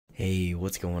Hey,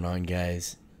 what's going on,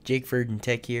 guys? Jake Verdon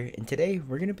Tech here, and today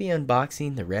we're going to be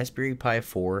unboxing the Raspberry Pi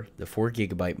 4, the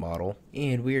 4GB model,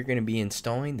 and we are going to be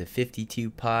installing the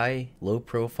 52Pi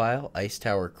low-profile Ice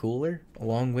Tower cooler,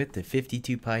 along with the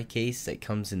 52Pi case that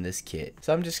comes in this kit.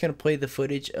 So I'm just going to play the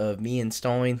footage of me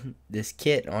installing this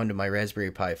kit onto my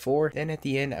Raspberry Pi 4, then at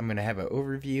the end I'm going to have an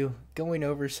overview going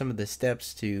over some of the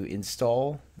steps to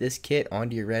install this kit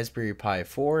onto your Raspberry Pi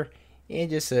 4, and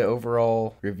just an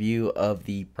overall review of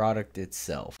the product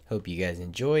itself. Hope you guys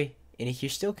enjoy, and if you're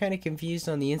still kind of confused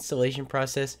on the installation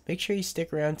process, make sure you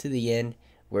stick around to the end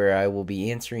where I will be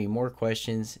answering more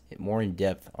questions more in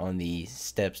depth on the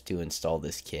steps to install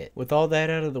this kit. With all that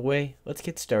out of the way, let's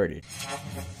get started.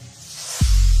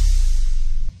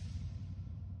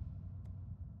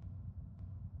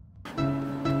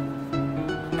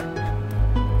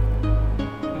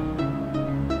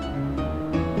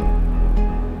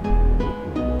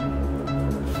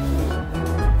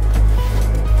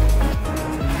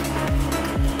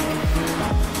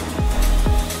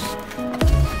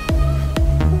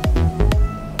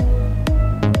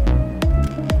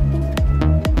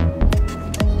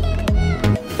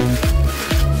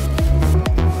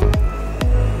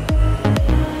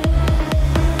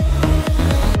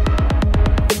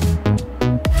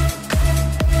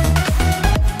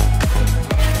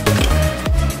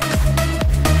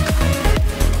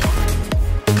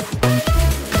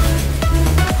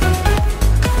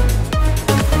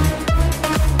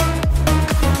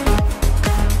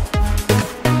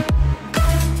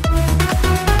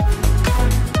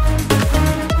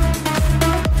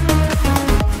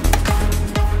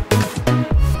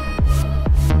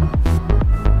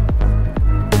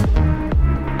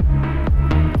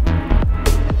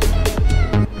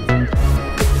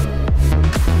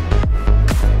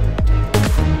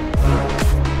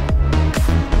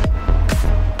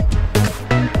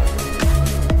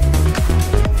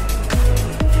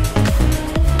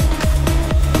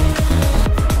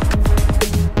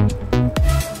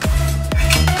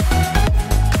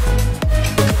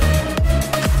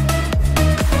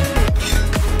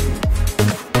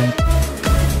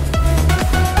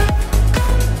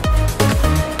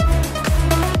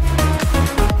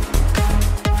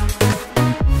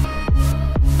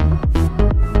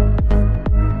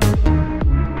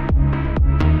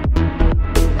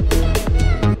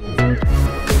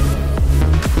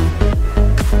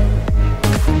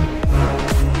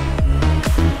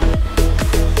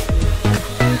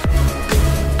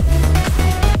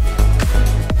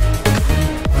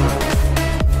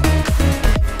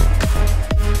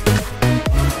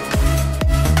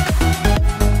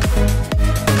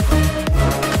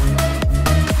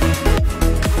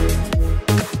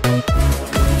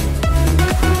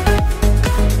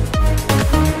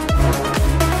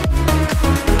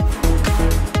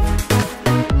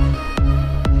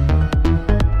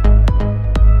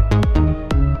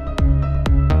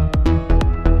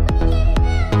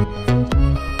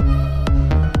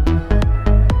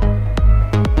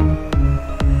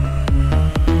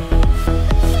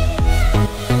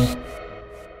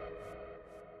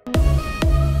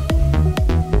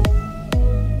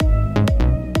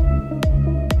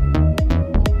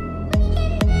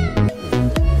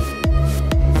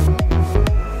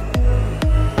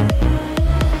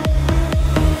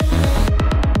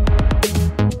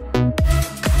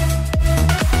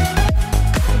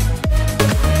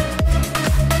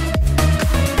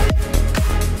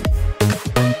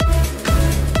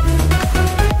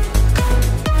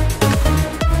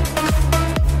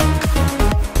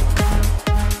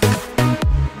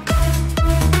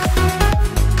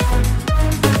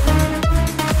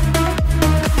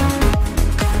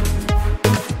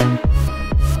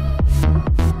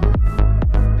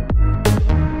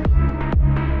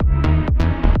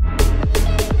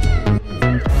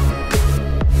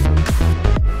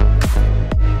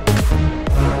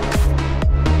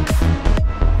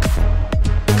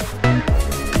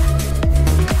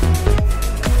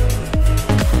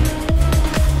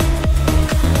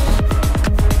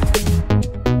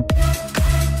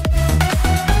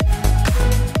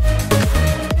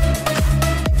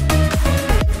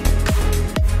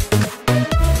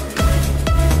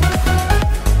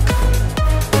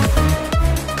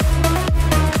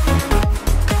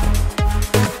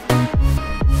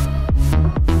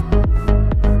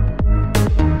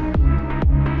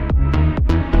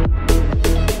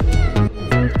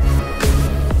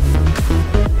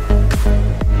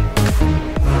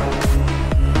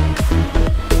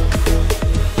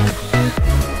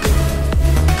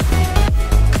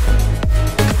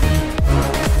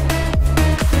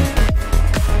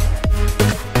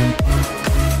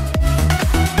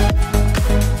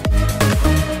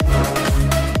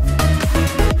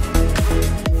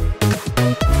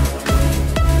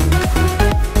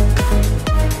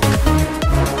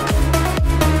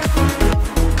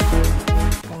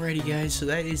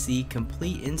 is the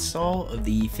complete install of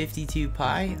the 52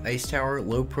 Pi Ice Tower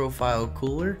low profile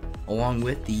cooler, along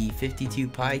with the 52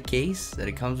 Pi case that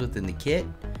it comes with in the kit.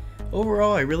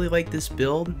 Overall, I really like this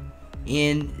build,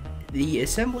 and the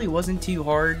assembly wasn't too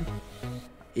hard.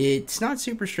 It's not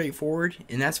super straightforward,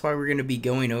 and that's why we're going to be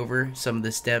going over some of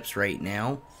the steps right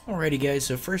now. Alrighty guys,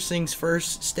 so first things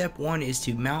first, step one is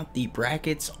to mount the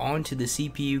brackets onto the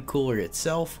CPU cooler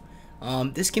itself.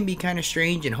 This can be kind of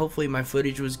strange, and hopefully my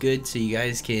footage was good so you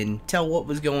guys can tell what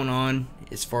was going on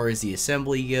as far as the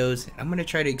assembly goes. I'm going to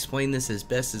try to explain this as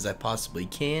best as I possibly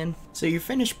can. So your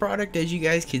finished product, as you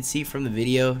guys can see from the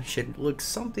video, should look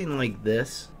something like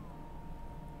this,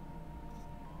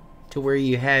 to where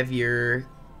you have your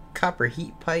copper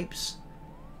heat pipes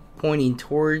pointing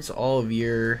towards all of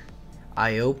your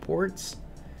IO ports.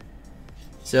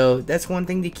 So that's one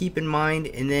thing to keep in mind.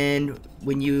 And then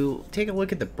when you take a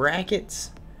look at the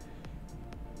brackets,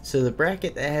 so the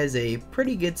bracket that has a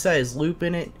pretty good sized loop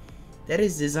in it, that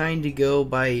is designed to go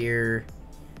by your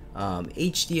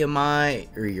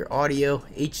HDMI or your audio,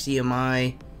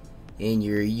 HDMI, and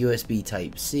your USB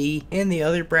type C. And the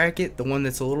other bracket, the one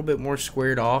that's a little bit more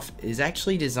squared off, is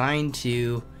actually designed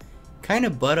to kind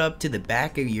of butt up to the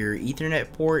back of your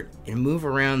Ethernet port and move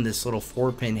around this little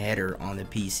 4-pin header on the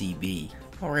PCB.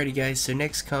 Alrighty guys, so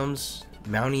next comes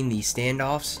mounting the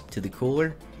standoffs to the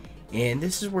cooler, and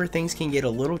this is where things can get a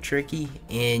little tricky,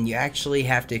 and you actually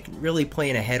have to really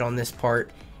plan ahead on this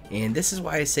part. And this is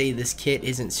why I say this kit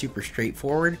isn't super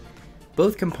straightforward.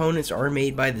 Both components are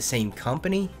made by the same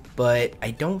company, but I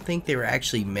don't think they were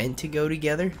actually meant to go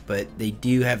together, but they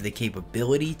do have the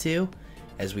capability to,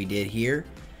 as we did here.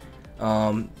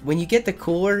 When you get the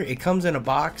cooler, it comes in a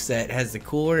box that has the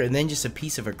cooler and then just a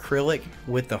piece of acrylic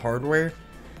with the hardware.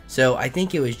 So I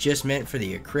think it was just meant for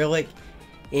the acrylic,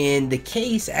 and the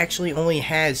case actually only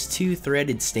has 2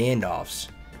 threaded standoffs.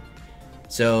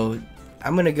 So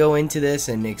I'm going to go into this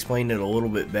and explain it a little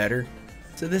bit better.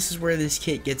 So this is where this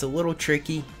kit gets a little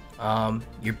tricky.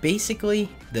 You're basically,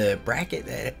 the bracket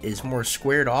that is more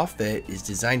squared off, that is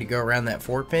designed to go around that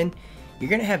 4-pin, you're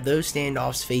going to have those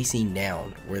standoffs facing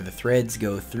down, where the threads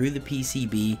go through the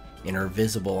PCB and are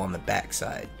visible on the back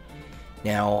side.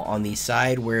 Now on the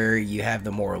side where you have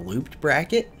the more looped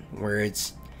bracket, where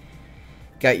it's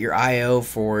got your IO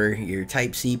for your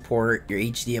Type-C port, your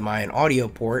HDMI and audio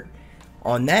port,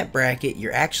 on that bracket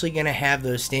you're actually going to have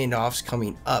those standoffs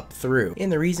coming up through.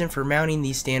 And the reason for mounting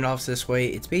these standoffs this way,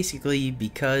 it's basically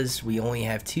because we only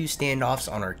have 2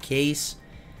 standoffs on our case.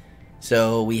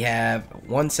 So we have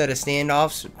one set of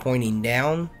standoffs pointing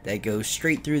down that goes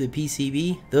straight through the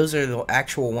PCB. Those are the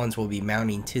actual ones we'll be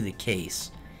mounting to the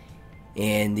case.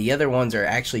 And the other ones are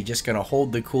actually just going to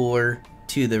hold the cooler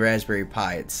to the Raspberry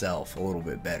Pi itself a little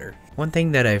bit better. One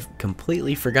thing that I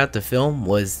completely forgot to film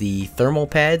was the thermal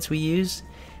pads we use.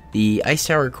 The Ice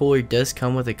Tower cooler does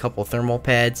come with a couple thermal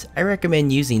pads. I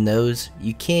recommend using those.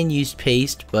 You can use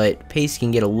paste, but paste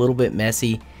can get a little bit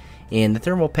messy, and the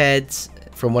thermal pads,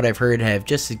 from what I've heard, have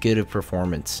just as good of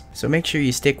performance. So make sure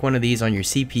you stick one of these on your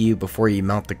CPU before you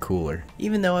mount the cooler.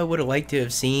 Even though I would have liked to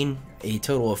have seen a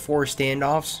total of 4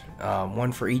 standoffs,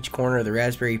 one for each corner of the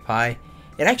Raspberry Pi,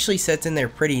 it actually sets in there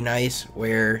pretty nice,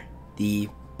 where the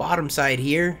bottom side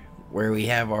here, where we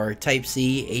have our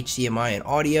Type-C, HDMI, and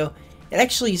audio, it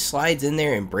actually slides in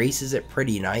there and braces it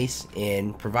pretty nice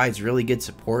and provides really good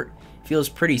support. Feels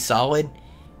pretty solid.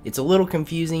 It's a little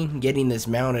confusing getting this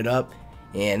mounted up,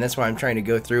 and that's why I'm trying to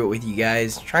go through it with you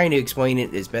guys, trying to explain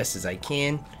it as best as I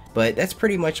can. But that's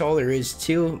pretty much all there is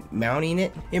to mounting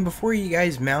it. And before you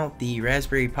guys mount the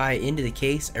Raspberry Pi into the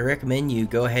case, I recommend you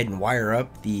go ahead and wire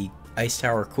up the Ice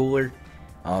Tower cooler.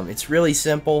 It's really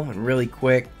simple and really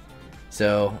quick.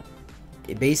 So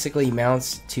it basically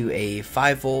mounts to a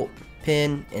 5-volt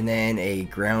pin and then a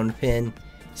ground pin.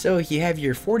 So you have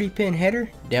your 40-pin header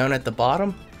down at the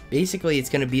bottom. Basically it's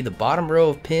going to be the bottom row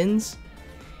of pins.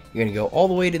 You're going to go all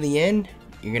the way to the end.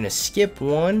 You're going to skip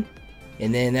one,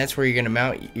 and then that's where you're going to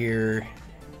mount your,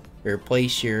 or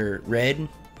place your red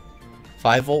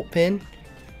 5-volt pin.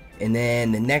 And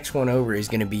then the next one over is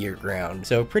going to be your ground.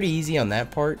 So pretty easy on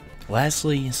that part.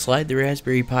 Lastly, slide the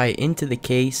Raspberry Pi into the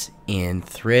case and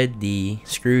thread the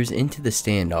screws into the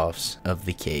standoffs of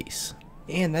the case.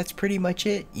 And that's pretty much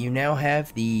it. You now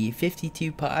have the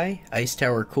 52 Pi Ice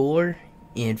Tower cooler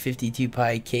and 52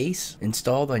 Pi case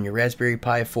installed on your Raspberry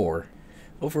Pi 4.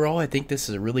 Overall, I think this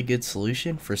is a really good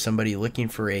solution for somebody looking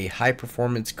for a high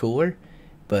performance cooler,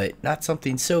 but not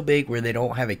something so big where they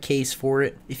don't have a case for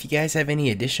it. If you guys have any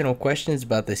additional questions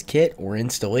about this kit or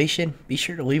installation, be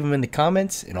sure to leave them in the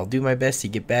comments and I'll do my best to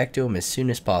get back to them as soon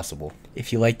as possible.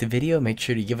 If you liked the video, make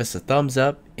sure to give us a thumbs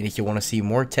up, and if you want to see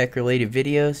more tech related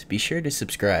videos, be sure to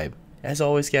subscribe. As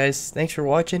always guys, thanks for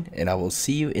watching, and I will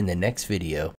see you in the next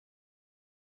video.